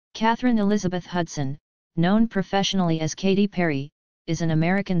Katheryn Elizabeth Hudson, known professionally as Katy Perry, is an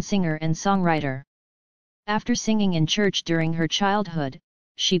American singer and songwriter. After singing in church during her childhood,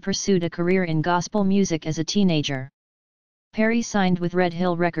 she pursued a career in gospel music as a teenager. Perry signed with Red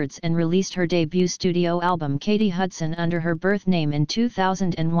Hill Records and released her debut studio album Katy Hudson under her birth name in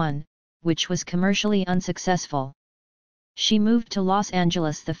 2001, which was commercially unsuccessful. She moved to Los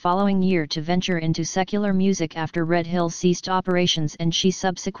Angeles the following year to venture into secular music after Red Hill ceased operations, and she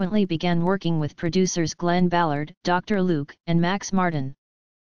subsequently began working with producers Glen Ballard, Dr. Luke, and Max Martin.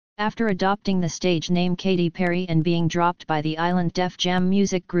 After adopting the stage name Katy Perry and being dropped by the Island Def Jam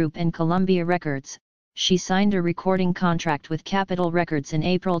Music Group and Columbia Records, she signed a recording contract with Capitol Records in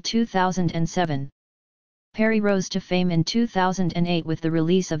April 2007. Perry rose to fame in 2008 with the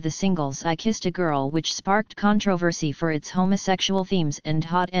release of the singles I Kissed a Girl, which sparked controversy for its homosexual themes, and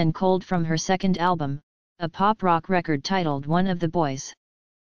Hot and Cold from her second album, a pop-rock record titled One of the Boys.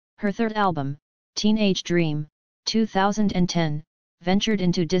 Her third album, Teenage Dream, 2010, ventured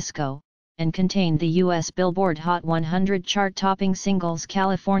into disco, and contained the U.S. Billboard Hot 100 chart-topping singles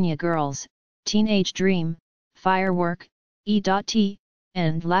California Girls, Teenage Dream, Firework, E.T.,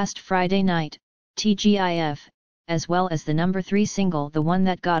 and Last Friday Night, TGIF, as well as the number 3 single The One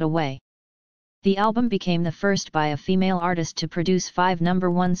That Got Away. The album became the first by a female artist to produce 5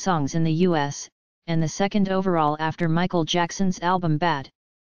 number 1 songs in the US, and the second overall after Michael Jackson's album Bad.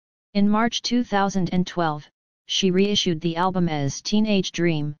 In March 2012, she reissued the album as Teenage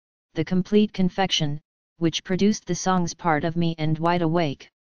Dream, The Complete Confection, which produced the songs Part of Me and Wide Awake.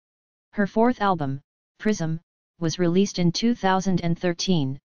 Her fourth album, Prism, was released in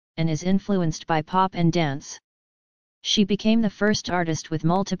 2013, and is influenced by pop and dance. She became the first artist with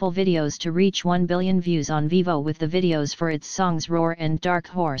multiple videos to reach 1 billion views on Vivo with the videos for its songs Roar and Dark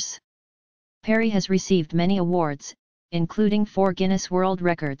Horse. Perry has received many awards, including 4 Guinness World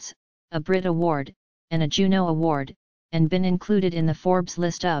Records, a Brit Award, and a Juno Award, and been included in the Forbes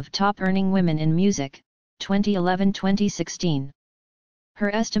list of top-earning women in music, 2011-2016.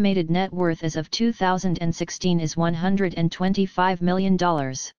 Her estimated net worth as of 2016 is $125 million.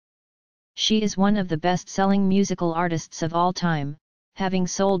 She is one of the best-selling musical artists of all time, having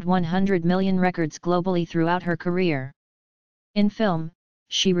sold 100 million records globally throughout her career. In film,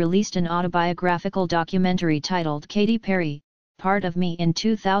 she released an autobiographical documentary titled Katy Perry, Part of Me in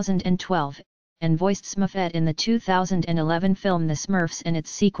 2012, and voiced Smurfette in the 2011 film The Smurfs and its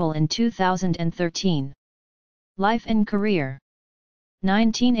sequel in 2013. Life and career.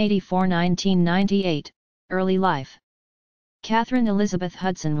 1984–1998, early life. Katheryn Elizabeth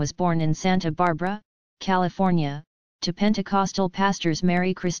Hudson was born in Santa Barbara, California, to Pentecostal pastors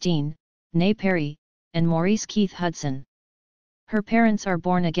Mary Christine, née Perry, and Maurice Keith Hudson. Her parents are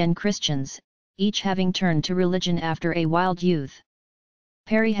born-again Christians, each having turned to religion after a wild youth.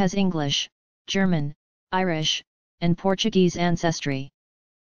 Perry has English, German, Irish, and Portuguese ancestry.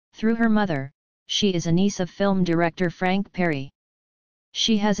 Through her mother, she is a niece of film director Frank Perry.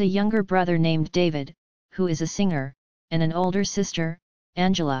 She has a younger brother named David, who is a singer, and an older sister,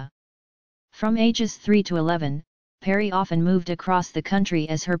 Angela. From ages 3 to 11, Perry often moved across the country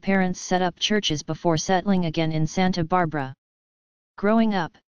as her parents set up churches before settling again in Santa Barbara. Growing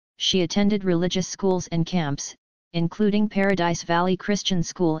up, she attended religious schools and camps, including Paradise Valley Christian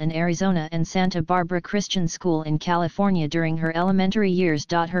School in Arizona and Santa Barbara Christian School in California during her elementary years.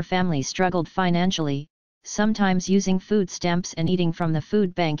 Her family struggled financially, sometimes using food stamps and eating from the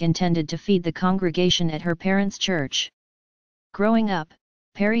food bank intended to feed the congregation at her parents' church. Growing up,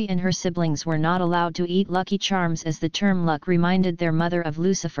 Perry and her siblings were not allowed to eat Lucky Charms, as the term luck reminded their mother of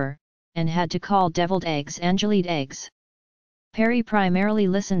Lucifer, and had to call deviled eggs Angelite eggs. Perry primarily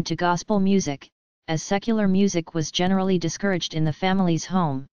listened to gospel music, as secular music was generally discouraged in the family's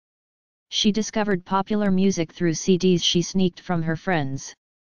home. She discovered popular music through CDs she sneaked from her friends.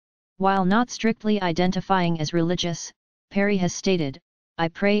 While not strictly identifying as religious, Perry has stated, "I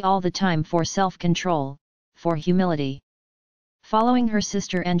pray all the time for self-control, for humility." Following her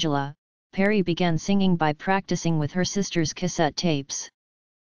sister Angela, Perry began singing by practicing with her sister's cassette tapes.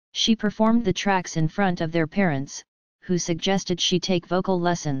 She performed the tracks in front of their parents, who suggested she take vocal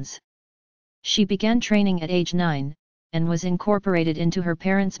lessons. She began training at age 9, and was incorporated into her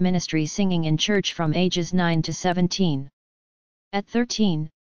parents' ministry singing in church from ages 9 to 17. At 13,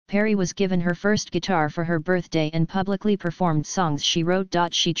 Perry was given her first guitar for her birthday and publicly performed songs she wrote.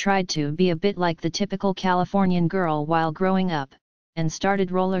 She tried to be a bit like the typical Californian girl while growing up, and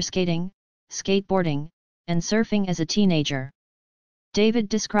started roller skating, skateboarding, and surfing as a teenager. David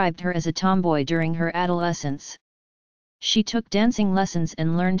described her as a tomboy during her adolescence. She took dancing lessons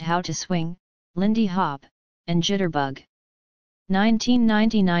and learned how to swing, Lindy Hop, and jitterbug.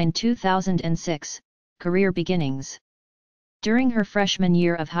 1999–2006, Career Beginnings. During her freshman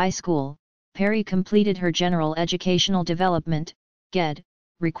year of high school, Perry completed her General Educational Development (GED)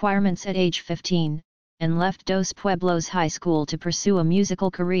 requirements at age 15, and left Dos Pueblos High School to pursue a musical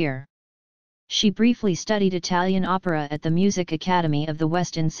career. She briefly studied Italian opera at the Music Academy of the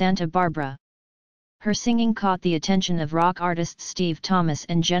West in Santa Barbara. Her singing caught the attention of rock artists Steve Thomas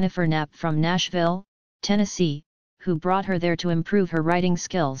and Jennifer Knapp from Nashville, Tennessee, who brought her there to improve her writing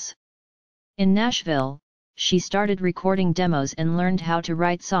skills. In Nashville, she started recording demos and learned how to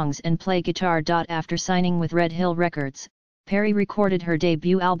write songs and play guitar. After signing with Red Hill Records, Perry recorded her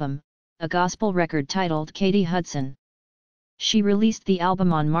debut album, a gospel record titled Katy Hudson. She released the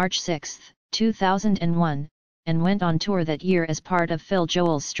album on March 6, 2001, and went on tour that year as part of Phil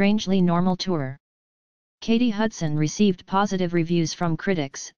Joel's Strangely Normal tour. Katy Hudson received positive reviews from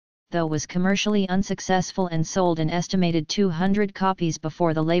critics, though was commercially unsuccessful and sold an estimated 200 copies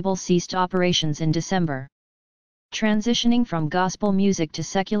before the label ceased operations in December. Transitioning from gospel music to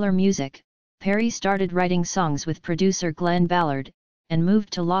secular music, Perry started writing songs with producer Glen Ballard, and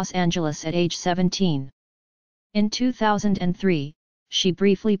moved to Los Angeles at age 17. In 2003, she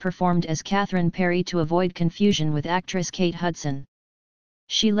briefly performed as Katheryn Perry to avoid confusion with actress Katy Hudson.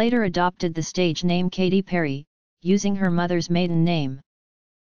 She later adopted the stage name Katy Perry, using her mother's maiden name.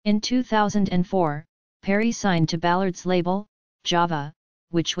 In 2004, Perry signed to Ballard's label, Java,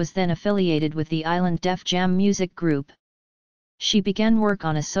 which was then affiliated with the Island Def Jam music group. She began work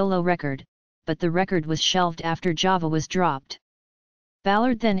on a solo record, but the record was shelved after Java was dropped.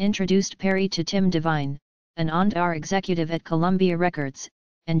 Ballard then introduced Perry to Tim Devine, an on-air executive at Columbia Records,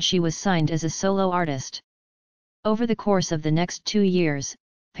 and she was signed as a solo artist. Over the course of the next 2 years,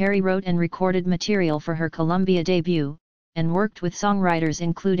 Perry wrote and recorded material for her Columbia debut, and worked with songwriters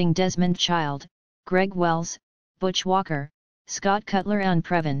including Desmond Child, Greg Wells, Butch Walker, Scott Cutler and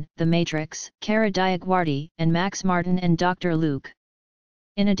Previn, The Matrix, Cara Diaguardi, and Max Martin and Dr. Luke.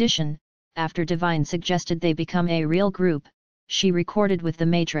 In addition, after Devine suggested they become a real group, she recorded with The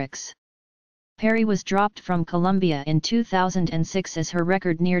Matrix. Perry was dropped from Columbia in 2006 as her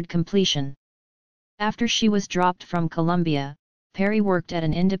record neared completion. After she was dropped from Columbia, Perry worked at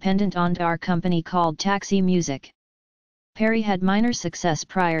an independent on-air company called Taxi Music. Perry had minor success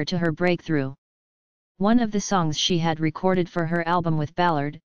prior to her breakthrough. One of the songs she had recorded for her album with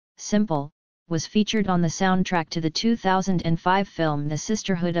Ballard, Simple, was featured on the soundtrack to the 2005 film The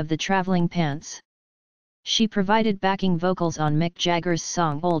Sisterhood of the Traveling Pants. She provided backing vocals on Mick Jagger's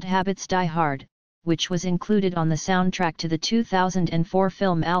song Old Habits Die Hard, which was included on the soundtrack to the 2004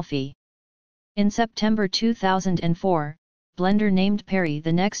 film Alfie. In September 2004, Blender named Perry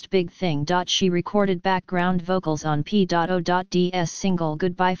The Next Big Thing. She recorded background vocals on P.O.D's single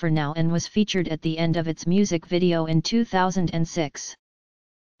Goodbye For Now and was featured at the end of its music video in 2006.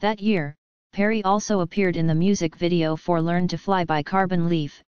 That year, Perry also appeared in the music video for Learn to Fly by Carbon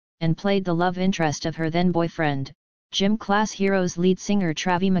Leaf, and played the love interest of her then-boyfriend, Gym Class Heroes lead singer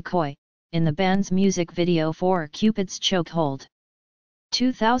Travie McCoy, in the band's music video for Cupid's Chokehold.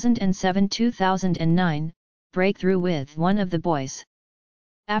 2007–2009, breakthrough with One of the Boys.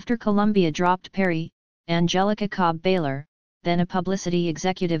 After Columbia dropped Perry, Angelica Cobb Baylor, then a publicity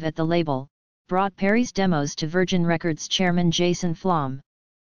executive at the label, brought Perry's demos to Virgin Records chairman Jason Flom.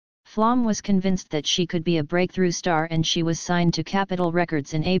 Flom was convinced that she could be a breakthrough star and she was signed to Capitol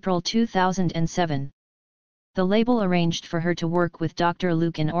Records in April 2007. The label arranged for her to work with Dr.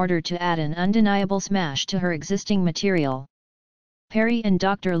 Luke in order to add an undeniable smash to her existing material. Perry and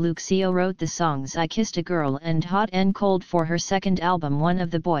Dr. Luke co-wrote the songs I Kissed a Girl and Hot and Cold for her second album One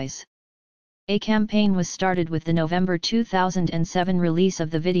of the Boys. A campaign was started with the November 2007 release of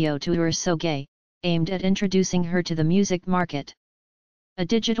the video to You're So Gay, aimed at introducing her to the music market. A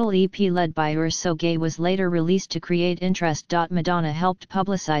digital EP led by You're So Gay was later released to create interest. Madonna helped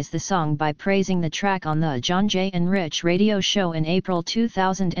publicize the song by praising the track on the John Jay and Rich radio show in April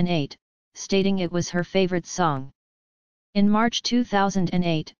 2008, stating it was her favorite song. In March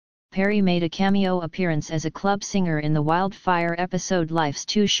 2008, Perry made a cameo appearance as a club singer in the Wildfire episode Life's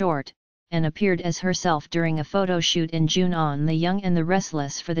Too Short, and appeared as herself during a photo shoot in June on The Young and the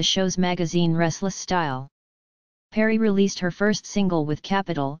Restless for the show's magazine Restless Style. Perry released her first single with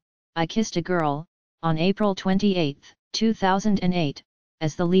Capitol, I Kissed a Girl, on April 28, 2008,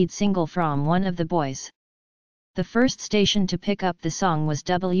 as the lead single from One of the Boys. The first station to pick up the song was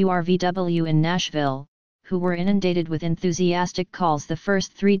WRVW in Nashville, who were inundated with enthusiastic calls the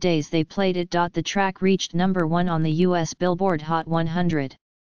first 3 days they played it. The track reached number 1 on the US Billboard Hot 100.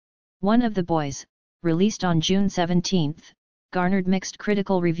 One of the Boys, released on June 17, garnered mixed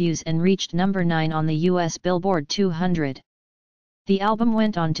critical reviews and reached number 9 on the US Billboard 200. The album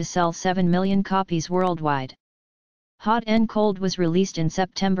went on to sell 7 million copies worldwide. Hot and Cold was released in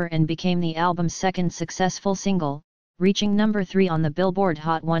September and became the album's second successful single, reaching number 3 on the Billboard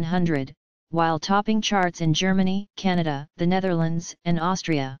Hot 100, while topping charts in Germany, Canada, the Netherlands, and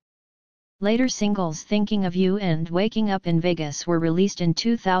Austria. Later singles Thinking of You and Waking Up in Vegas were released in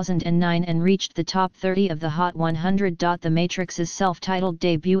 2009 and reached the top 30 of the Hot 100. The Matrix's self-titled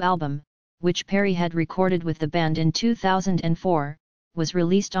debut album, which Perry had recorded with the band in 2004, was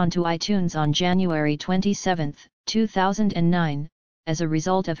released onto iTunes on January 27, 2009, as a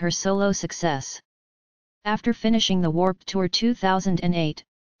result of her solo success. After finishing the Warped Tour 2008,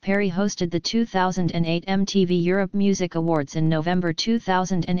 Perry hosted the 2008 MTV Europe Music Awards in November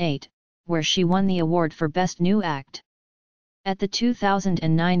 2008, where she won the award for Best New Act. At the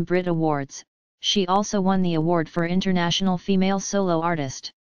 2009 Brit Awards, she also won the award for International Female Solo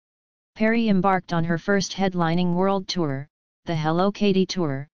Artist. Perry embarked on her first headlining world tour, the Hello Katy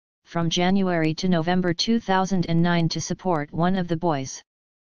Tour, from January to November 2009 to support One of the Boys.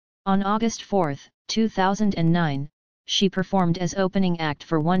 On August 4, 2009, she performed as opening act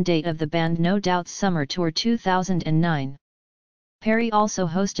for one date of the band No Doubt's Summer Tour 2009. Perry also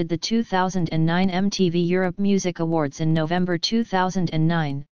hosted the 2009 MTV Europe Music Awards in November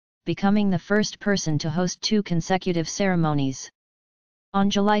 2009, becoming the first person to host 2 consecutive ceremonies. On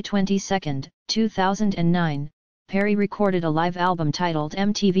July 22, 2009, Perry recorded a live album titled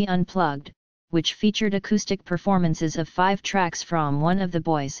MTV Unplugged, which featured acoustic performances of 5 tracks from One of the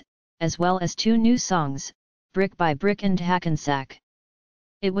Boys, as well as 2 new songs, Brick by Brick and Hackensack.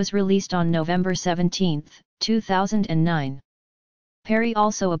 It was released on November 17, 2009. Perry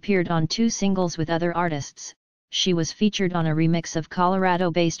also appeared on 2 singles with other artists. She was featured on a remix of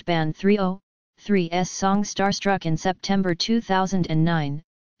Colorado-based band 303's song Starstruck in September 2009,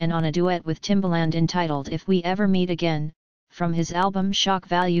 and on a duet with Timbaland entitled If We Ever Meet Again, from his album Shock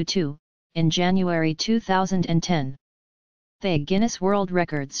Value 2, in January 2010. The Guinness World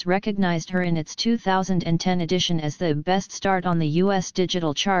Records recognized her in its 2010 edition as the best start on the U.S.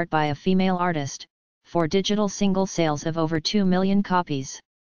 digital chart by a female artist, for digital single sales of over 2 million copies.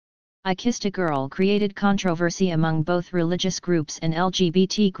 I Kissed a Girl created controversy among both religious groups and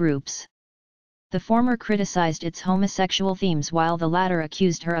LGBT groups. The former criticized its homosexual themes while the latter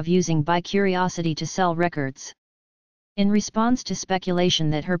accused her of using bi-curiosity to sell records. In response to speculation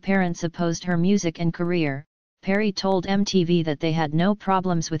that her parents opposed her music and career, Perry told MTV that they had no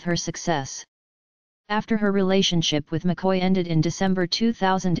problems with her success. After her relationship with McCoy ended in December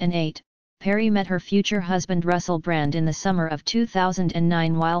 2008, Perry met her future husband Russell Brand in the summer of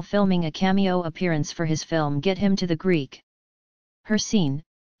 2009 while filming a cameo appearance for his film Get Him to the Greek. Her scene,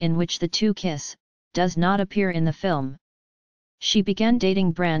 in which the two kiss, does not appear in the film. She began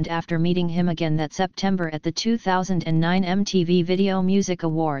dating Brand after meeting him again that September at the 2009 MTV Video Music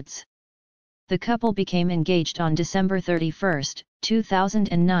Awards. The couple became engaged on December 31,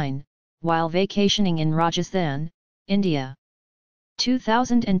 2009, while vacationing in Rajasthan, India.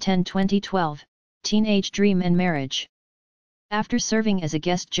 2010-2012, Teenage Dream and Marriage. After serving as a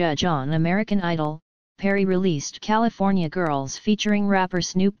guest judge on American Idol, Perry released California Girls featuring rapper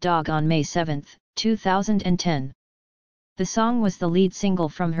Snoop Dogg on May 7, 2010. The song was the lead single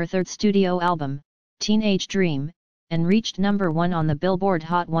from her third studio album, Teenage Dream, and reached number 1 on the Billboard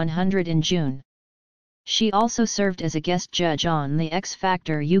Hot 100 in June. She also served as a guest judge on The X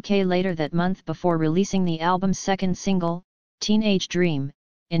Factor UK later that month before releasing the album's second single, Teenage Dream,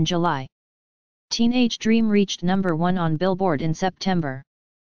 in July. Teenage Dream reached number 1 on Billboard in September.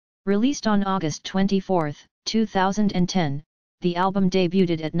 Released on August 24, 2010, the album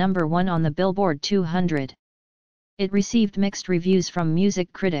debuted at number 1 on the Billboard 200. It received mixed reviews from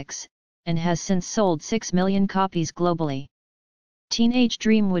music critics, and has since sold 6 million copies globally. Teenage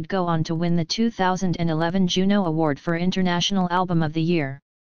Dream would go on to win the 2011 Juno Award for International Album of the Year.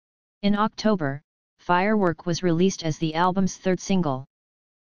 In October, Firework was released as the album's third single.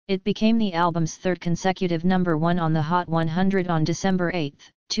 It became the album's third consecutive number 1 on the Hot 100 on December 8,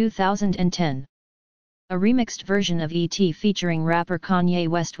 2010. A remixed version of E.T. featuring rapper Kanye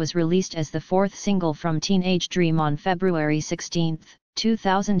West was released as the fourth single from Teenage Dream on February 16,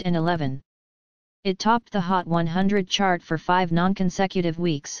 2011. It topped the Hot 100 chart for 5 non-consecutive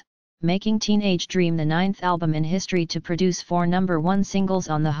weeks, making Teenage Dream the 9th album in history to produce 4 number 1 singles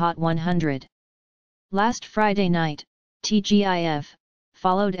on the Hot 100. Last Friday Night, TGIF,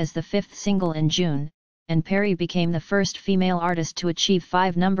 followed as the 5th single in June, and Perry became the first female artist to achieve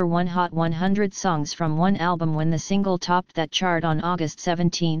 5 number 1 Hot 100 songs from one album when the single topped that chart on August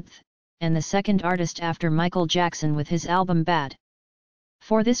 17, and the second artist after Michael Jackson with his album Bad.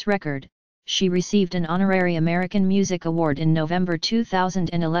 For this record, she received an honorary American Music Award in November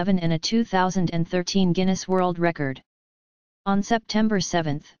 2011 and a 2013 Guinness World Record. On September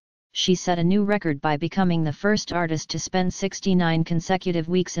 7, she set a new record by becoming the first artist to spend 69 consecutive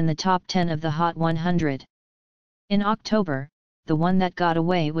weeks in the top 10 of the Hot 100. In October, The One That Got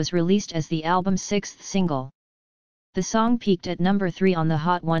Away was released as the album's sixth single. The song peaked at number 3 on the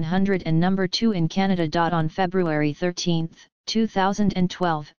Hot 100 and number 2 in Canada. On February 13,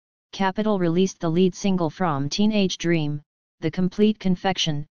 2012, Capitol released the lead single from Teenage Dream, The Complete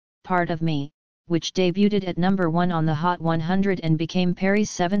Confection, Part of Me, which debuted at number 1 on the Hot 100 and became Perry's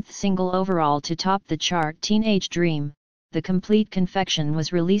seventh single overall to top the chart. Teenage Dream, The Complete Confection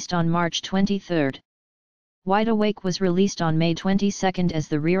was released on March 23. Wide Awake was released on May 22 as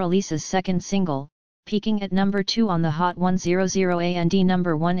the re-release's second single, peaking at number 2 on the Hot 100 and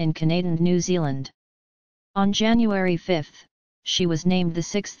number 1 in Canada and New Zealand. On January 5, she was named the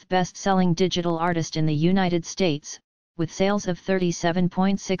sixth best-selling digital artist in the United States, with sales of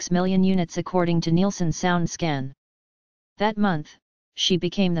 37.6 million units according to Nielsen SoundScan. That month, she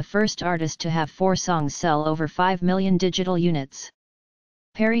became the first artist to have 4 songs sell over 5 million digital units.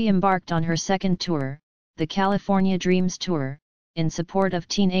 Perry embarked on her second tour, the California Dreams Tour, in support of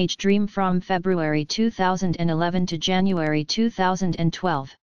Teenage Dream from February 2011 to January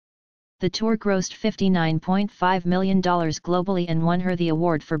 2012. The tour grossed $59.5 million globally and won her the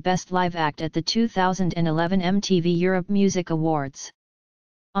award for Best Live Act at the 2011 MTV Europe Music Awards.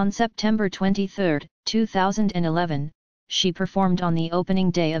 On September 23, 2011, she performed on the opening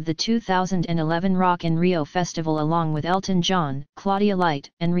day of the 2011 Rock in Rio Festival along with Elton John, Claudia Light,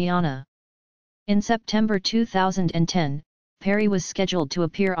 and Rihanna. In September 2010, Perry was scheduled to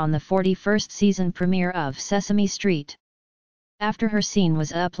appear on the 41st season premiere of Sesame Street. After her scene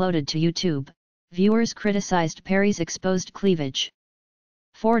was uploaded to YouTube, viewers criticized Perry's exposed cleavage.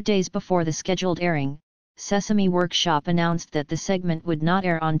 4 days before the scheduled airing, Sesame Workshop announced that the segment would not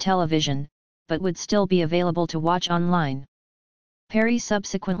air on television, but would still be available to watch online. Perry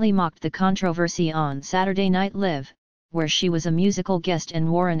subsequently mocked the controversy on Saturday Night Live, where she was a musical guest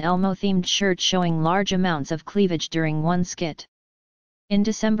and wore an Elmo-themed shirt showing large amounts of cleavage during one skit. In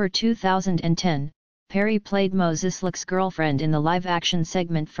December 2010, Perry played Moses Luke's girlfriend in the live-action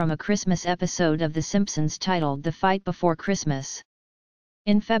segment from a Christmas episode of The Simpsons titled The Fight Before Christmas.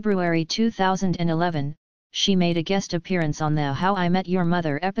 In February 2011, she made a guest appearance on the How I Met Your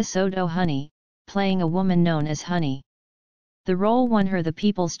Mother episode Oh Honey, playing a woman known as Honey. The role won her the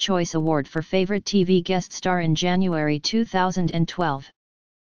People's Choice Award for Favorite TV Guest Star in January 2012.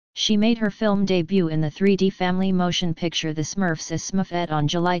 She made her film debut in the 3D family motion picture The Smurfs as Smurfette on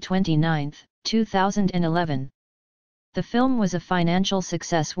July 29, 2011. The film was a financial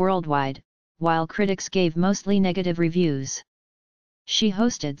success worldwide, while critics gave mostly negative reviews. She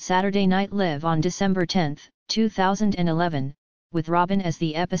hosted Saturday Night Live on December 10, 2011, with Robin as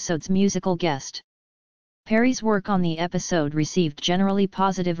the episode's musical guest. Perry's work on the episode received generally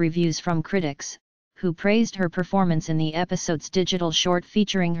positive reviews from critics, who praised her performance in the episode's digital short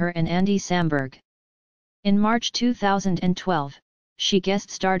featuring her and Andy Samberg. In March 2012, she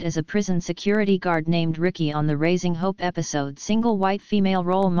guest-starred as a prison security guard named Ricky on the Raising Hope episode Single White Female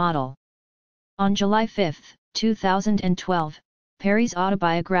Role Model. On July 5, 2012, Perry's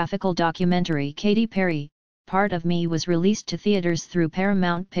autobiographical documentary Katy Perry, Part of Me was released to theaters through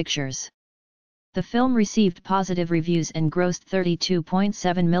Paramount Pictures. The film received positive reviews and grossed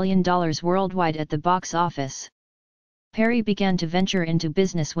 $32.7 million worldwide at the box office. Perry began to venture into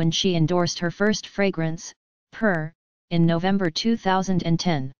business when she endorsed her first fragrance, Purr, in November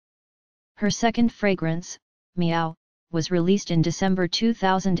 2010. Her second fragrance, Meow, was released in December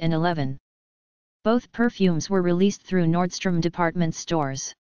 2011. Both perfumes were released through Nordstrom department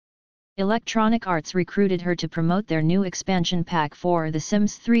stores. Electronic Arts recruited her to promote their new expansion pack for The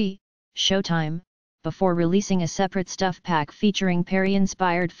Sims 3, Showtime, before releasing a separate stuff pack featuring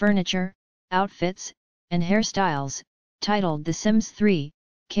Perry-inspired furniture, outfits, and hairstyles, titled The Sims 3,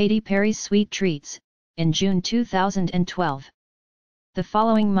 Katy Perry's Sweet Treats, in June 2012. The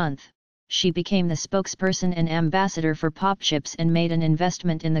following month, she became the spokesperson and ambassador for Pop Chips and made an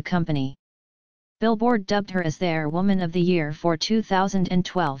investment in the company. Billboard dubbed her as their Woman of the Year for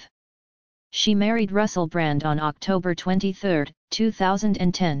 2012. She married Russell Brand on October 23,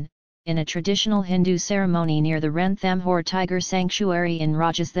 2010, in a traditional Hindu ceremony near the Ranthambore Tiger Sanctuary in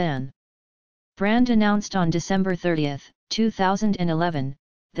Rajasthan. Brand announced on December 30, 2011,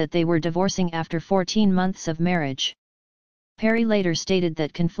 that they were divorcing after 14 months of marriage. Perry later stated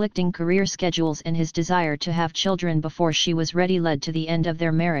that conflicting career schedules and his desire to have children before she was ready led to the end of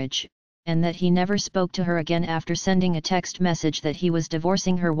their marriage, and that he never spoke to her again after sending a text message that he was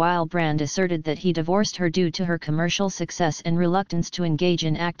divorcing her, while Brand asserted that he divorced her due to her commercial success and reluctance to engage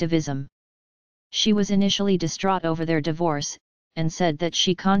in activism. She was initially distraught over their divorce, and said that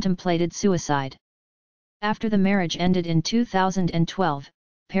she contemplated suicide. After the marriage ended in 2012,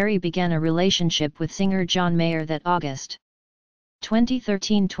 Perry began a relationship with singer John Mayer that August.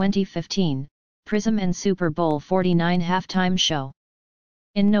 2013-2015, Prism and Super Bowl 49 halftime show.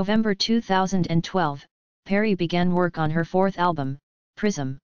 In November 2012, Perry began work on her fourth album,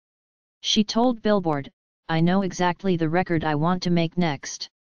 Prism. She told Billboard, "I know exactly the record I want to make next.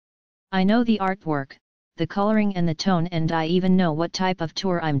 I know the artwork, the coloring and the tone, and I even know what type of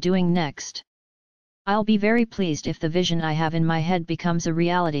tour I'm doing next. I'll be very pleased if the vision I have in my head becomes a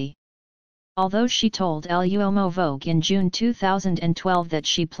reality." Although she told L'Uomo Vogue in June 2012 that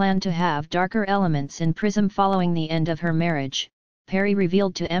she planned to have darker elements in Prism following the end of her marriage, Perry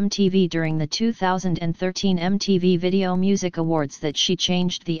revealed to MTV during the 2013 MTV Video Music Awards that she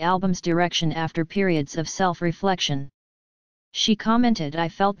changed the album's direction after periods of self-reflection. She commented, "I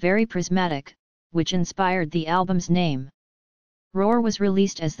felt very prismatic," which inspired the album's name. Roar was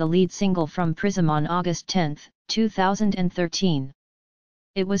released as the lead single from Prism on August 10, 2013.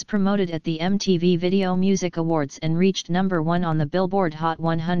 It was promoted at the MTV Video Music Awards and reached number 1 on the Billboard Hot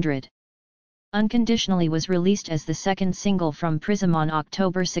 100. Unconditionally was released as the second single from Prism on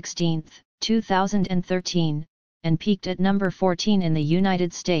October 16, 2013, and peaked at number 14 in the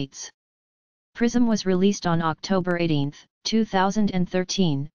United States. Prism was released on October 18,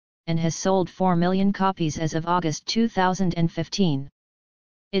 2013, and has sold 4 million copies as of August 2015.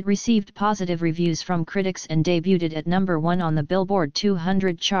 It received positive reviews from critics and debuted at number 1 on the Billboard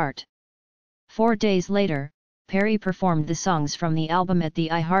 200 chart. 4 days later, Perry performed the songs from the album at the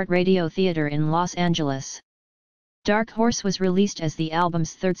iHeartRadio Theater in Los Angeles. Dark Horse was released as the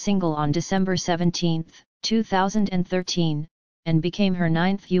album's third single on December 17, 2013, and became her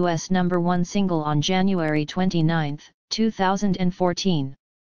 9th U.S. number 1 single on January 29, 2014.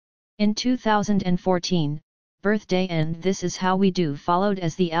 In 2014, Birthday and This Is How We Do followed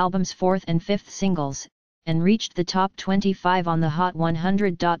as the album's 4th and 5th singles, and reached the top 25 on the Hot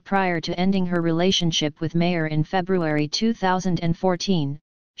 100. Prior to ending her relationship with Mayer in February 2014,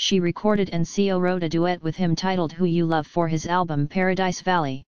 she recorded and co-wrote a duet with him titled Who You Love for his album Paradise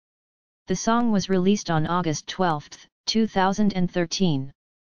Valley. The song was released on August 12, 2013.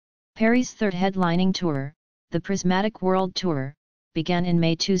 Perry's third headlining tour, the Prismatic World Tour, began in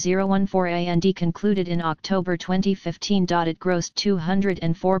May 2014 and concluded in October 2015. It grossed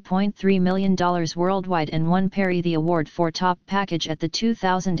 $204.3 million worldwide and won Perry the award for Top Package at the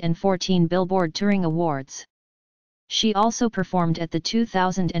 2014 Billboard Touring Awards. She also performed at the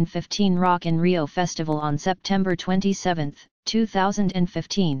 2015 Rock in Rio Festival on September 27,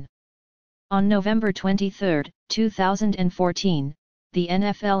 2015. On November 23, 2014, the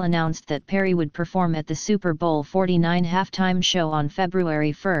NFL announced that Perry would perform at the Super Bowl 49 halftime show on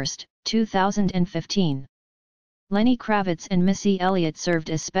February 1, 2015. Lenny Kravitz and Missy Elliott served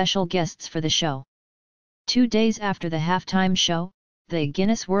as special guests for the show. 2 days after the halftime show, the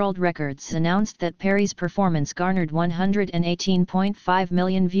Guinness World Records announced that Perry's performance garnered 118.5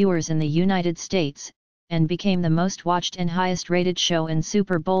 million viewers in the United States, and became the most watched and highest-rated show in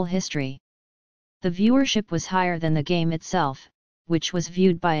Super Bowl history. The viewership was higher than the game itself, which was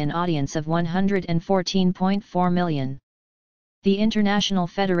viewed by an audience of 114.4 million. The International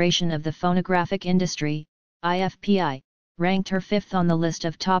Federation of the Phonographic Industry, IFPI, ranked her 5th on the list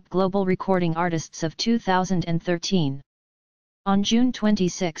of top global recording artists of 2013. On June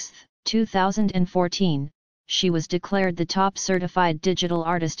 26, 2014, she was declared the top certified digital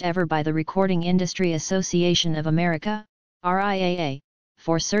artist ever by the Recording Industry Association of America, RIAA,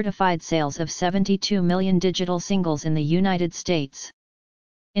 for certified sales of 72 million digital singles in the United States.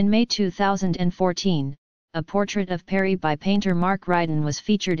 In May 2014, a portrait of Perry by painter Mark Ryden was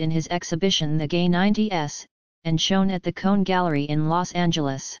featured in his exhibition The Gay 90s, and shown at the Cone Gallery in Los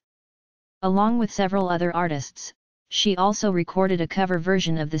Angeles. Along with several other artists, she also recorded a cover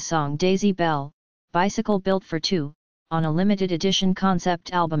version of the song Daisy Bell, Bicycle Built for Two, on a limited edition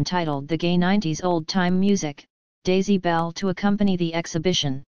concept album titled The Gay 90s Old Time Music, Daisy Bell, to accompany the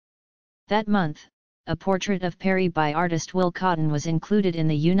exhibition. That month, a portrait of Perry by artist Will Cotton was included in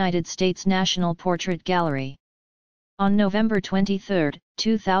the United States National Portrait Gallery. On November 23,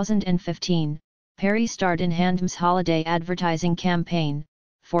 2015, Perry starred in Handm's holiday advertising campaign,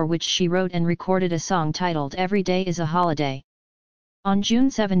 for which she wrote and recorded a song titled Every Day is a Holiday. On June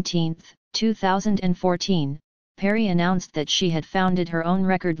 17, 2014, Perry announced that she had founded her own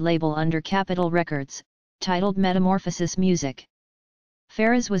record label under Capitol Records, titled Metamorphosis Music.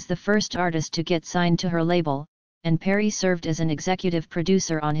 Farrah's was the first artist to get signed to her label, and Perry served as an executive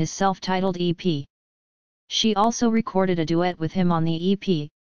producer on his self-titled EP. She also recorded a duet with him on the EP,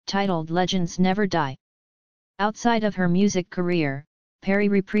 titled Legends Never Die. Outside of her music career, Perry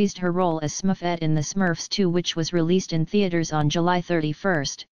reprised her role as Smurfette in The Smurfs 2, which was released in theaters on July 31,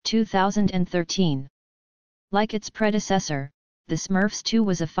 2013. Like its predecessor, The Smurfs 2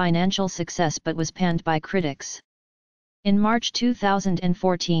 was a financial success but was panned by critics. In March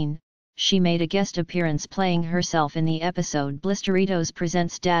 2014, she made a guest appearance playing herself in the episode Blisteritos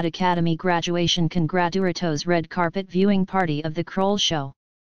Presents Dad Academy Graduation Congratulatos red carpet viewing party of The Kroll Show.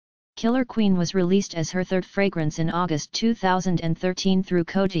 Killer Queen was released as her third fragrance in August 2013 through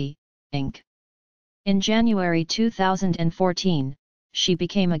Coty, Inc. In January 2014, she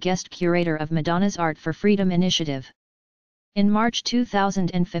became a guest curator of Madonna's Art for Freedom initiative. In March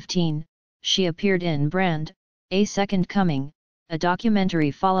 2015, she appeared in Brand, A Second Coming, a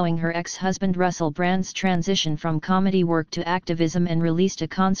documentary following her ex-husband Russell Brand's transition from comedy work to activism, and released a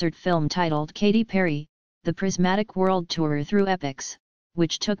concert film titled Katy Perry, The Prismatic World Tour Through Epics,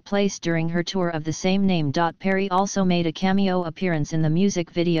 which took place during her tour of the same name. Perry also made a cameo appearance in the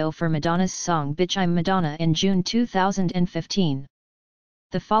music video for Madonna's song Bitch I'm Madonna in June 2015.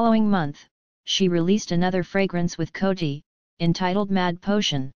 The following month, she released another fragrance with Coty, entitled Mad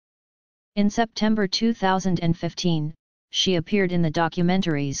Potion. In September 2015, she appeared in the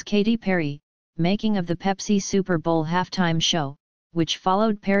documentaries Katy Perry, Making of the Pepsi Super Bowl Halftime Show, which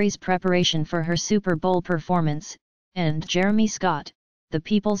followed Perry's preparation for her Super Bowl performance, and Jeremy Scott, The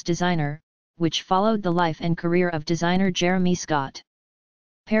People's Designer, which followed the life and career of designer Jeremy Scott.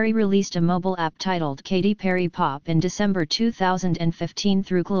 Perry released a mobile app titled Katy Perry Pop in December 2015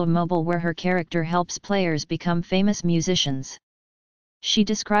 through Glo Mobile, where her character helps players become famous musicians. She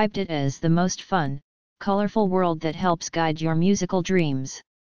described it as the most fun, colorful world that helps guide your musical dreams.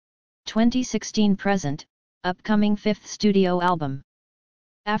 2016 present, upcoming 5th studio album.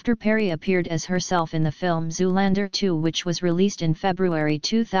 After Perry appeared as herself in the film Zoolander 2, which was released in February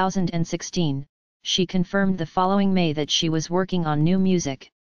 2016, she confirmed the following May that she was working on new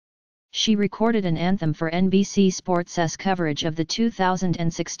music. She recorded an anthem for NBC Sports' coverage of the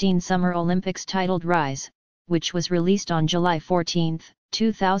 2016 Summer Olympics titled Rise, which was released on July 14,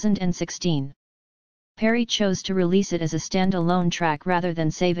 2016. Perry chose to release it as a standalone track rather than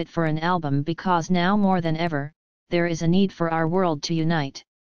save it for an album because now more than ever, there is a need for our world to unite.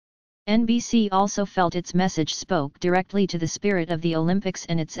 NBC also felt its message spoke directly to the spirit of the Olympics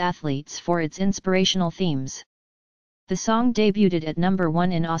and its athletes for its inspirational themes. The song debuted at number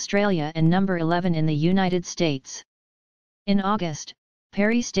 1 in Australia and number 11 in the United States. In August,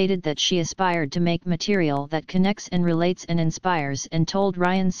 Perry stated that she aspired to make material that connects and relates and inspires, and told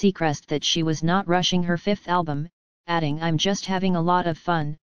Ryan Seacrest that she was not rushing her 5th album, adding, "I'm just having a lot of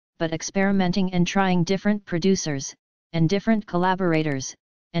fun, but experimenting and trying different producers, and different collaborators,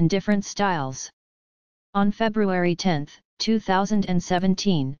 and different styles." On February 10,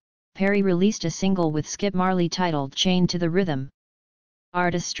 2017, Perry released a single with Skip Marley titled Chained to the Rhythm.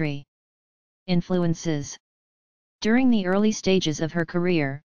 Artistry. Influences. During the early stages of her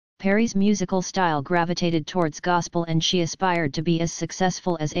career, Perry's musical style gravitated towards gospel, and she aspired to be as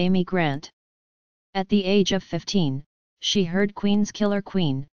successful as Amy Grant. At the age of 15, she heard Queen's Killer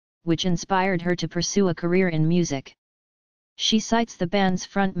Queen, which inspired her to pursue a career in music. She cites the band's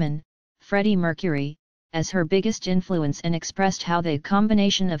frontman, Freddie Mercury, as her biggest influence, and expressed how the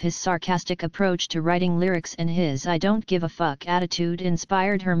combination of his sarcastic approach to writing lyrics and his "I don't give a fuck" attitude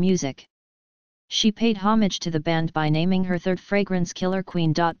inspired her music. She paid homage to the band by naming her third fragrance Killer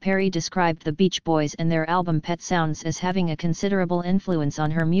Queen. Perry described the Beach Boys and their album Pet Sounds as having a considerable influence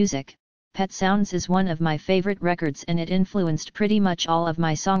on her music. "Pet Sounds is one of my favorite records, and it influenced pretty much all of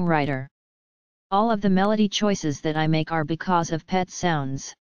my songwriter. All of the melody choices that I make are because of Pet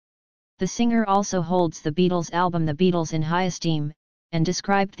Sounds." The singer also holds the Beatles album The Beatles in high esteem, and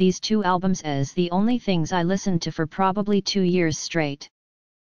described these two albums as the only things I listened to for probably 2 years straight.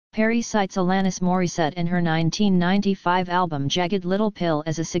 Perry cites Alanis Morissette and her 1995 album Jagged Little Pill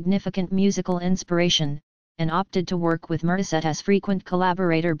as a significant musical inspiration, and opted to work with Morissette's frequent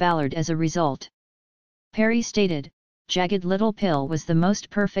collaborator Ballard as a result. Perry stated, "Jagged Little Pill was the most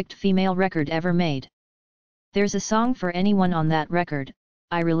perfect female record ever made. There's a song for anyone on that record.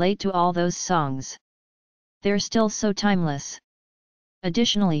 I relate to all those songs. They're still so timeless."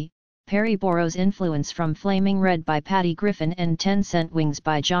 Additionally, Perry borrows influence from Flaming Red by Patty Griffin and 10 Cent Wings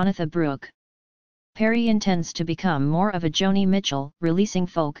by Jonathan Brooke. Perry intends to become more of a Joni Mitchell, releasing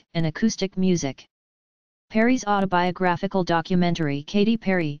folk and acoustic music. Perry's autobiographical documentary Katy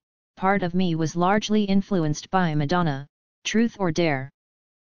Perry, Part of Me was largely influenced by Madonna, Truth or Dare.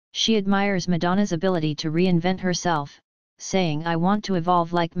 She admires Madonna's ability to reinvent herself, saying "I want to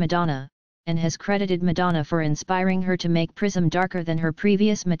evolve like Madonna," and has credited Madonna for inspiring her to make Prism darker than her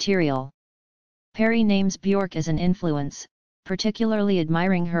previous material. Perry names Björk as an influence, particularly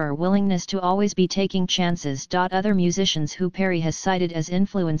admiring her willingness to always be taking chances. Other musicians who Perry has cited as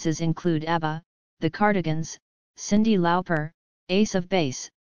influences include ABBA, The Cardigans, Cyndi Lauper, Ace of Base,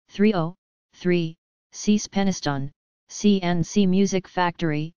 303, Cease Peniston, CNC Music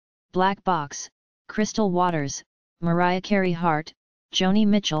Factory, Black Box, Crystal Waters, Mariah Carey Hart, Joni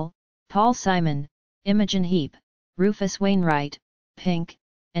Mitchell, Paul Simon, Imogen Heap, Rufus Wainwright, Pink,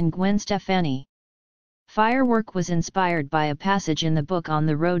 and Gwen Stefani. Firework was inspired by a passage in the book On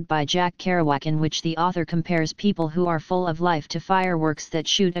the Road by Jack Kerouac, in which the author compares people who are full of life to fireworks that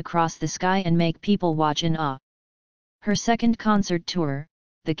shoot across the sky and make people watch in awe. Her second concert tour,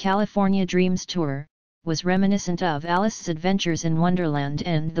 the California Dreams Tour, was reminiscent of Alice's Adventures in Wonderland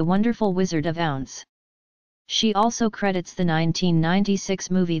and The Wonderful Wizard of Oz. She also credits the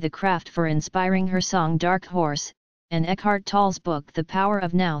 1996 movie The Craft for inspiring her song Dark Horse, and Eckhart Tolle's book The Power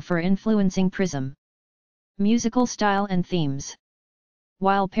of Now for influencing Prism. Musical style and themes.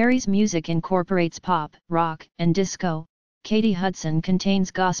 While Perry's music incorporates pop, rock, and disco, Katy Hudson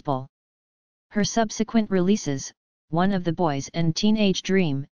contains gospel. Her subsequent releases, One of the Boys and Teenage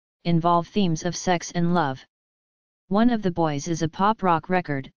Dream, involve themes of sex and love. One of the Boys is a pop-rock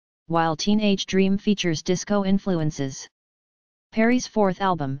record, while Teenage Dream features disco influences. Perry's fourth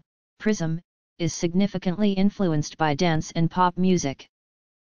album, Prism, is significantly influenced by dance and pop music.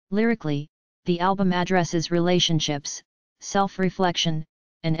 Lyrically, the album addresses relationships, self-reflection,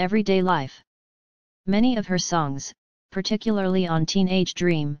 and everyday life. Many of her songs, particularly on Teenage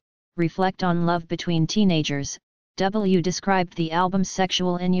Dream, reflect on love between teenagers. W described the album's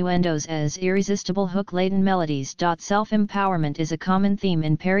sexual innuendos as irresistible hook-laden melodies. Self-empowerment is a common theme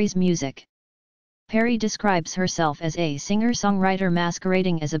in Perry's music. Perry describes herself as a singer-songwriter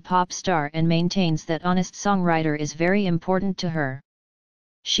masquerading as a pop star and maintains that honest songwriter is very important to her.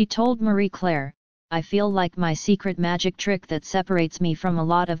 She told Marie Claire, "I feel like my secret magic trick that separates me from a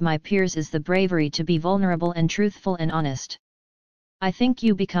lot of my peers is the bravery to be vulnerable and truthful and honest. I think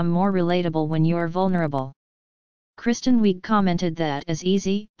you become more relatable when you're vulnerable." Kristen Wiig commented that as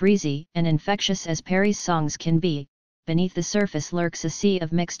easy, breezy, and infectious as Perry's songs can be, beneath the surface lurks a sea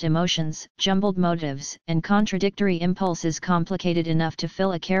of mixed emotions, jumbled motives, and contradictory impulses complicated enough to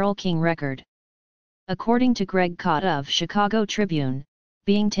fill a Carole King record. According to Greg Kot of Chicago Tribune,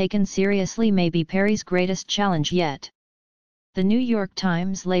 being taken seriously may be Perry's greatest challenge yet. The New York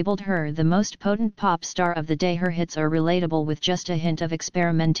Times labeled her the most potent pop star of the day. Her hits are relatable with just a hint of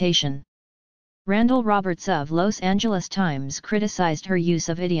experimentation. Randall Roberts of Los Angeles Times criticized her use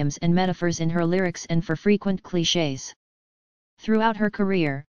of idioms and metaphors in her lyrics and for frequent clichés. Throughout her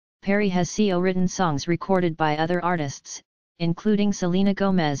career, Perry has written songs recorded by other artists, including Selena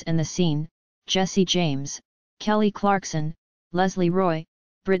Gomez and The Scene, Jesse James, Kelly Clarkson, Leslie Roy,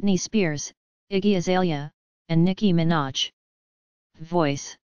 Britney Spears, Iggy Azalea, and Nicki Minaj.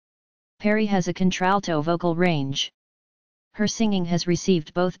 Voice. Perry has a contralto vocal range. Her singing has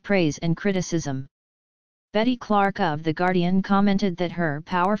received both praise and criticism. Betty Clark of The Guardian commented that her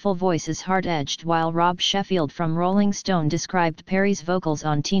powerful voice is hard-edged, while Rob Sheffield from Rolling Stone described Perry's vocals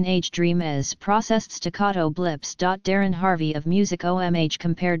on Teenage Dream as processed staccato blips. Darren Harvey of Music OMH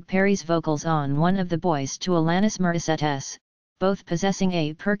compared Perry's vocals on One of the Boys to Alanis Morissette's, both possessing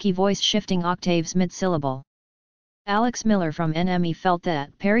a perky voice shifting octaves mid-syllable. Alex Miller from NME felt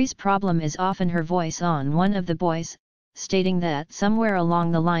that Perry's problem is often her voice on One of the Boys, stating that somewhere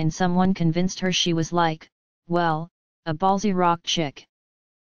along the line someone convinced her she was like, well, a ballsy rock chick.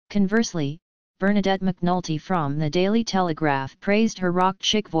 Conversely, Bernadette McNulty from the Daily Telegraph praised her rock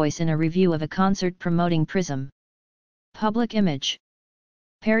chick voice in a review of a concert promoting Prism. Public image.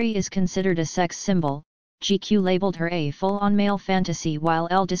 Perry is considered a sex symbol. GQ labeled her a full-on male fantasy, while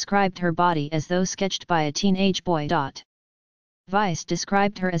Elle described her body as though sketched by a teenage boy. Vice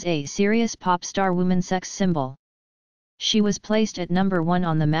described her as a serious pop star woman sex symbol. She was placed at number 1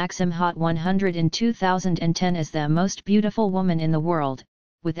 on the Maxim Hot 100 in 2010 as the most beautiful woman in the world,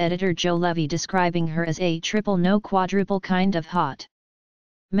 with editor Joe Levy describing her as a triple no quadruple kind of hot.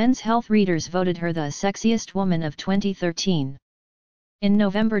 Men's Health readers voted her the sexiest woman of 2013. In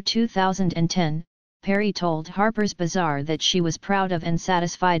November 2010, Perry told Harper's Bazaar that she was proud of and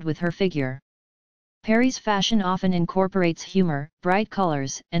satisfied with her figure. Perry's fashion often incorporates humor, bright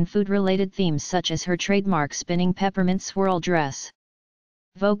colors, and food-related themes such as her trademark spinning peppermint swirl dress.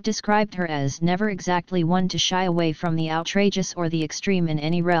 Vogue described her as never exactly one to shy away from the outrageous or the extreme in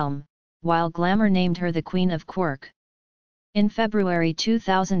any realm, while Glamour named her the Queen of Quirk. In February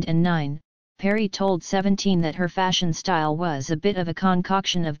 2009, Perry told 17 that her fashion style was a bit of a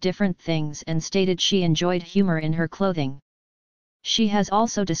concoction of different things and stated she enjoyed humor in her clothing. She has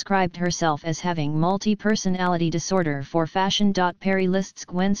also described herself as having multi-personality disorder for fashion. Perry lists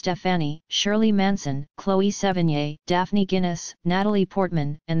Gwen Stefani, Shirley Manson, Chloe Sevigny, Daphne Guinness, Natalie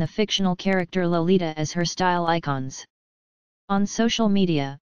Portman, and the fictional character Lolita as her style icons. On social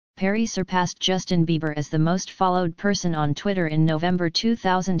media, Perry surpassed Justin Bieber as the most followed person on Twitter in November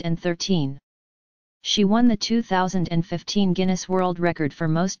 2013. She won the 2015 Guinness World Record for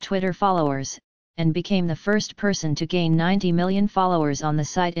most Twitter followers, and became the first person to gain 90 million followers on the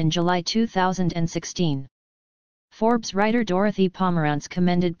site in July 2016. Forbes writer Dorothy Pomerantz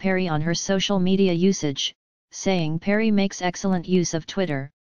commended Perry on her social media usage, saying Perry makes excellent use of Twitter,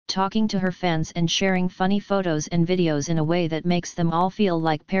 talking to her fans and sharing funny photos and videos in a way that makes them all feel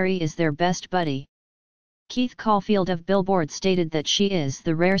like Perry is their best buddy. Keith Caulfield of Billboard stated that she is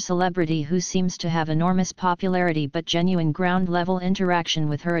the rare celebrity who seems to have enormous popularity but genuine ground-level interaction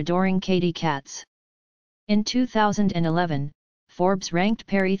with her adoring Katy cats. In 2011, Forbes ranked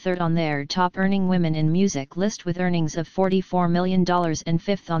Perry third on their top-earning women in music list with earnings of $44 million and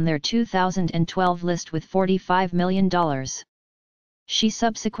fifth on their 2012 list with $45 million. She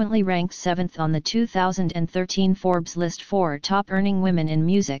subsequently ranked 7th on the 2013 Forbes list for top-earning women in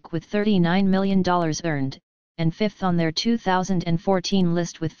music with $39 million earned, and 5th on their 2014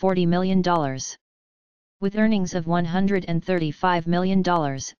 list with $40 million. With earnings of $135 million,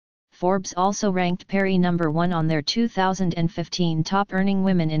 Forbes also ranked Perry number 1 on their 2015 top-earning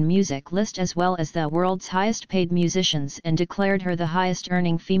women in music list as well as the world's highest-paid musicians and declared her the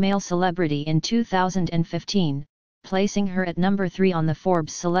highest-earning female celebrity in 2015. Placing her at number 3 on the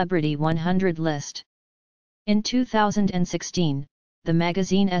Forbes Celebrity 100 list. In 2016, the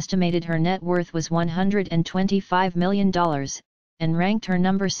magazine estimated her net worth was $125 million, and ranked her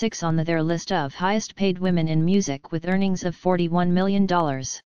number 6 on their list of highest-paid women in music with earnings of $41 million.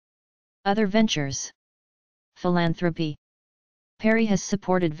 Other ventures. Philanthropy. Perry has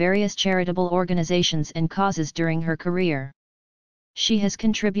supported various charitable organizations and causes during her career. She has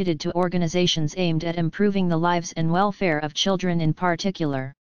contributed to organizations aimed at improving the lives and welfare of children in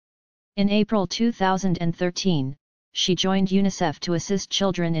particular. In April 2013, she joined UNICEF to assist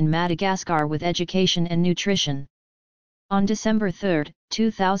children in Madagascar with education and nutrition. On December 3,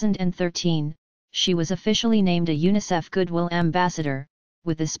 2013, she was officially named a UNICEF Goodwill Ambassador,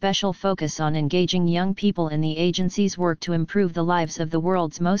 with a special focus on engaging young people in the agency's work to improve the lives of the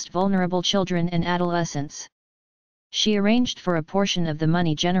world's most vulnerable children and adolescents. She arranged for a portion of the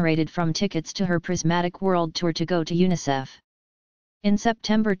money generated from tickets to her Prismatic World Tour to go to UNICEF. In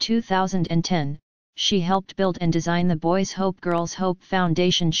September 2010, she helped build and design the Boys Hope Girls Hope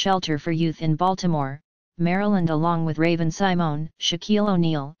Foundation shelter for youth in Baltimore, Maryland along with Raven Simone, Shaquille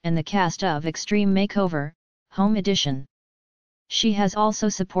O'Neal and the cast of Extreme Makeover, Home Edition. She has also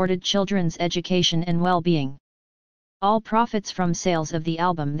supported children's education and well-being. All profits from sales of the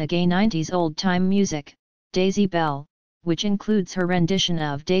album The Gay 90s Old Time Music, Daisy Bell, which includes her rendition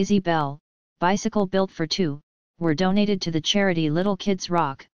of Daisy Bell, Bicycle Built for Two, were donated to the charity Little Kids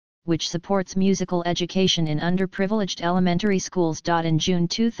Rock, which supports musical education in underprivileged elementary schools. In June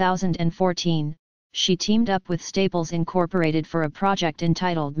 2014, she teamed up with Staples Incorporated for a project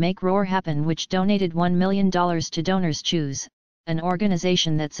entitled Make Roar Happen, which donated $1 million to Donors Choose, an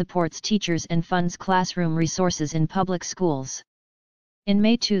organization that supports teachers and funds classroom resources in public schools. In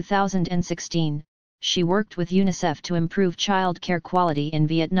May 2016, she worked with UNICEF to improve child care quality in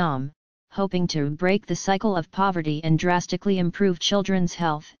Vietnam, hoping to break the cycle of poverty and drastically improve children's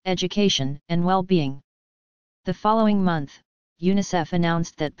health, education, and well-being. The following month, UNICEF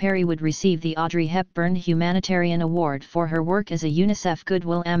announced that Perry would receive the Audrey Hepburn Humanitarian Award for her work as a UNICEF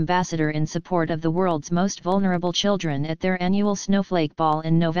Goodwill Ambassador in support of the world's most vulnerable children at their annual Snowflake Ball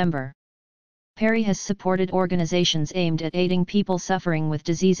in November. Perry has supported organizations aimed at aiding people suffering with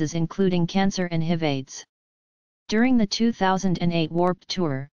diseases including cancer and HIV/AIDS. During the 2008 Warped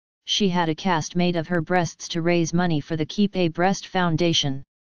Tour, she had a cast made of her breasts to raise money for the Keep a Breast Foundation.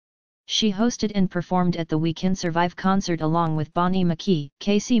 She hosted and performed at the We Can Survive concert along with Bonnie McKee,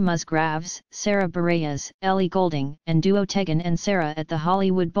 Casey Musgraves, Sarah Bareilles, Ellie Goulding, and duo Tegan and Sarah at the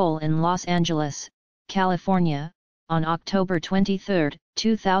Hollywood Bowl in Los Angeles, California, on October 23,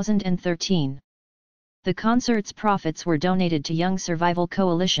 2013. The concert's profits were donated to Young Survival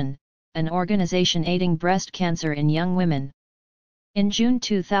Coalition, an organization aiding breast cancer in young women. In June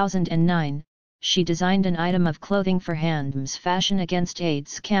 2009, she designed an item of clothing for Handm's Fashion Against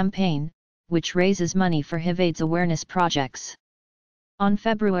AIDS campaign, which raises money for HIV/AIDS awareness projects. On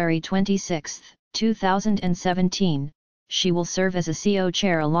February 26, 2017, she will serve as a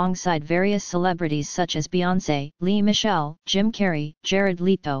co-chair alongside various celebrities such as Beyoncé, Lea Michele, Jim Carrey, Jared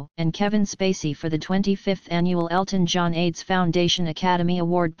Leto, and Kevin Spacey for the 25th annual Elton John AIDS Foundation Academy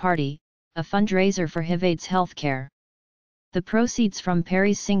Award Party, a fundraiser for HIV/AIDS healthcare. The proceeds from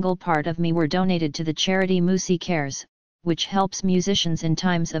Perry's single Part of Me were donated to the charity Musi Cares, which helps musicians in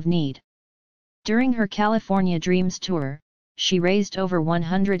times of need. During her California Dreams tour, she raised over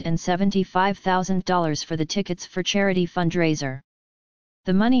 $175,000 for the Tickets for Charity fundraiser.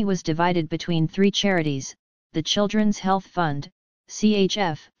 The money was divided between three charities: the Children's Health Fund,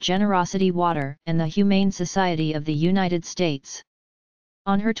 CHF, Generosity Water, and the Humane Society of the United States.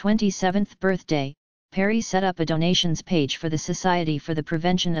 On her 27th birthday, Perry set up a donations page for the Society for the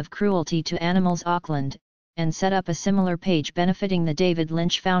Prevention of Cruelty to Animals Auckland, and set up a similar page benefiting the David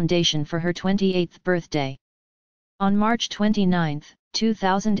Lynch Foundation for her 28th birthday. On March 29,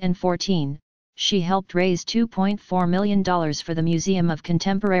 2014, she helped raise $2.4 million for the Museum of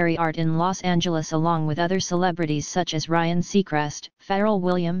Contemporary Art in Los Angeles along with other celebrities such as Ryan Seacrest, Pharrell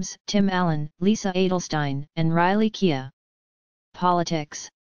Williams, Tim Allen, Lisa Edelstein, and Riley Keough. Politics.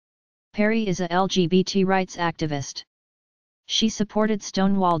 Perry is a LGBT rights activist. She supported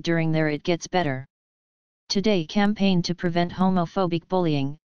Stonewall during their It Gets Better Today campaign to prevent homophobic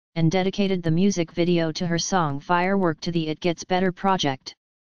bullying, and dedicated the music video to her song Firework to the It Gets Better project.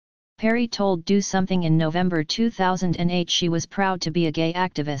 Perry told Do Something in November 2008 she was proud to be a gay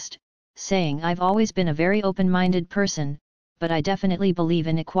activist, saying, "I've always been a very open-minded person, but I definitely believe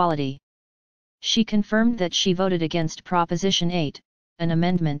in equality." She confirmed that she voted against Proposition 8, an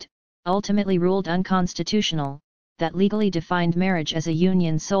amendment, ultimately ruled unconstitutional, that legally defined marriage as a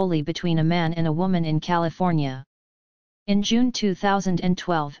union solely between a man and a woman in California. In June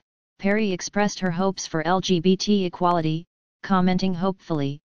 2012, Perry expressed her hopes for LGBT equality, commenting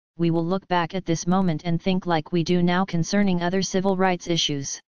hopefully, "We will look back at this moment and think like we do now concerning other civil rights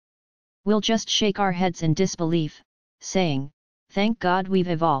issues. We'll just shake our heads in disbelief, saying, 'Thank God we've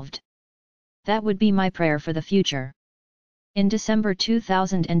evolved.' That would be my prayer for the future." In December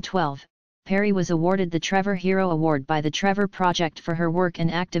 2012, Perry was awarded the Trevor Hero Award by the Trevor Project for her work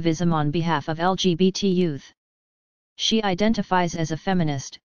and activism on behalf of LGBT youth. She identifies as a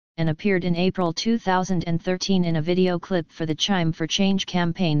feminist, and appeared in April 2013 in a video clip for the Chime for Change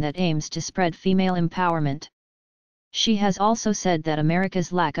campaign that aims to spread female empowerment. She has also said that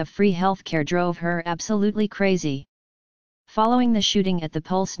America's lack of free healthcare drove her absolutely crazy. Following the shooting at the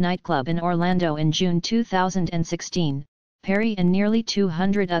Pulse nightclub in Orlando in June 2016, Perry and nearly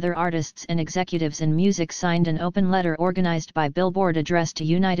 200 other artists and executives in music signed an open letter organized by Billboard addressed to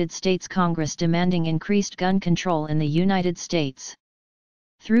United States Congress demanding increased gun control in the United States.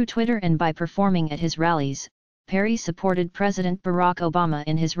 Through Twitter and by performing at his rallies, Perry supported President Barack Obama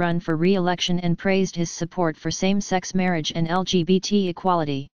in his run for re-election and praised his support for same-sex marriage and LGBT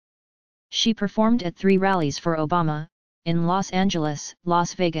equality. She performed at 3 rallies for Obama, in Los Angeles,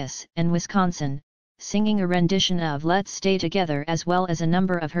 Las Vegas, and Wisconsin, singing a rendition of Let's Stay Together as well as a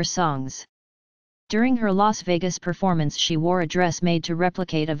number of her songs. During her Las Vegas performance she wore a dress made to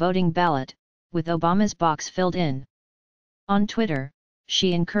replicate a voting ballot, with Obama's box filled in. On Twitter,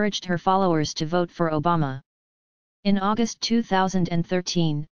 she encouraged her followers to vote for Obama. In August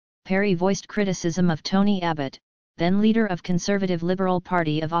 2013, Perry voiced criticism of Tony Abbott, then leader of Conservative Liberal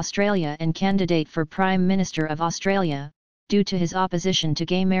Party of Australia and candidate for Prime Minister of Australia, due to his opposition to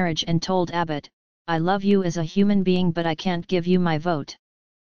gay marriage and told Abbott, "I love you as a human being but I can't give you my vote."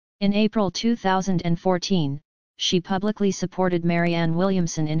 In April 2014, she publicly supported Marianne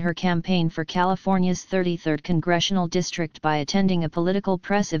Williamson in her campaign for California's 33rd Congressional District by attending a political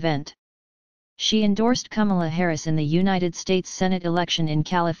press event. She endorsed Kamala Harris in the United States Senate election in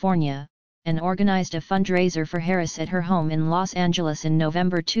California, and organized a fundraiser for Harris at her home in Los Angeles in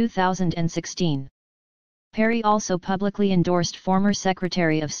November 2016. Perry also publicly endorsed former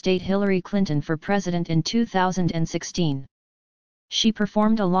Secretary of State Hillary Clinton for president in 2016. She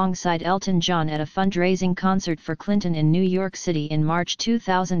performed alongside Elton John at a fundraising concert for Clinton in New York City in March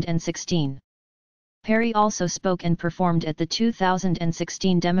 2016. Perry also spoke and performed at the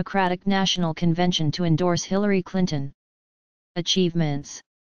 2016 Democratic National Convention to endorse Hillary Clinton. Achievements.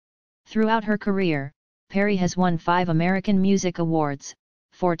 Throughout her career, Perry has won 5 American Music Awards,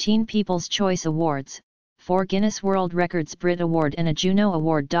 14 People's Choice Awards, 4 Guinness World Records Brit Award and a Juno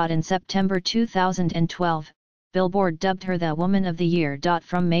Award. In September 2012, Billboard dubbed her the Woman of the Year.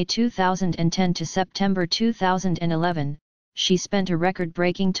 From May 2010 to September 2011, she spent a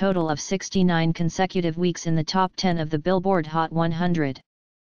record-breaking total of 69 consecutive weeks in the top 10 of the Billboard Hot 100.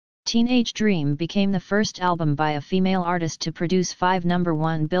 Teenage Dream became the first album by a female artist to produce 5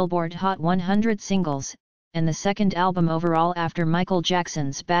 #1 Billboard Hot 100 singles, and the second album overall after Michael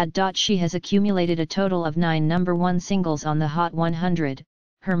Jackson's Bad. She has accumulated a total of 9 number 1 singles on the Hot 100,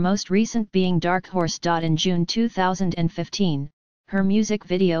 her most recent being Dark Horse. In June 2015, her music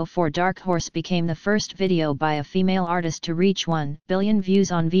video for Dark Horse became the first video by a female artist to reach 1 billion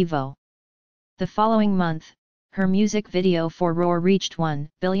views on Vevo. The following month, her music video for Roar reached 1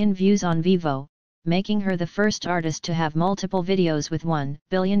 billion views on Vevo, making her the first artist to have multiple videos with 1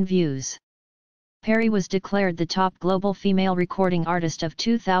 billion views. Perry was declared the top global female recording artist of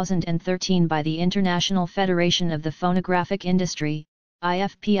 2013 by the International Federation of the Phonographic Industry,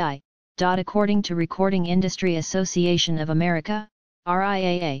 IFPI. According to Recording Industry Association of America,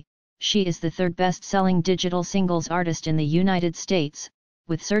 RIAA, she is the third best-selling digital singles artist in the United States,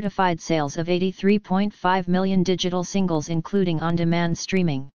 with certified sales of 83.5 million digital singles including on-demand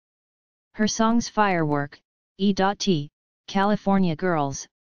streaming. Her songs Firework, E.T., California Girls,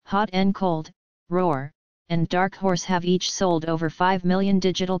 Hot and Cold, Roar, and Dark Horse have each sold over 5 million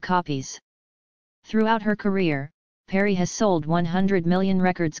digital copies. Throughout her career, Perry has sold 100 million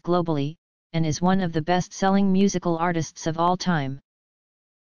records globally, and is one of the best-selling musical artists of all time.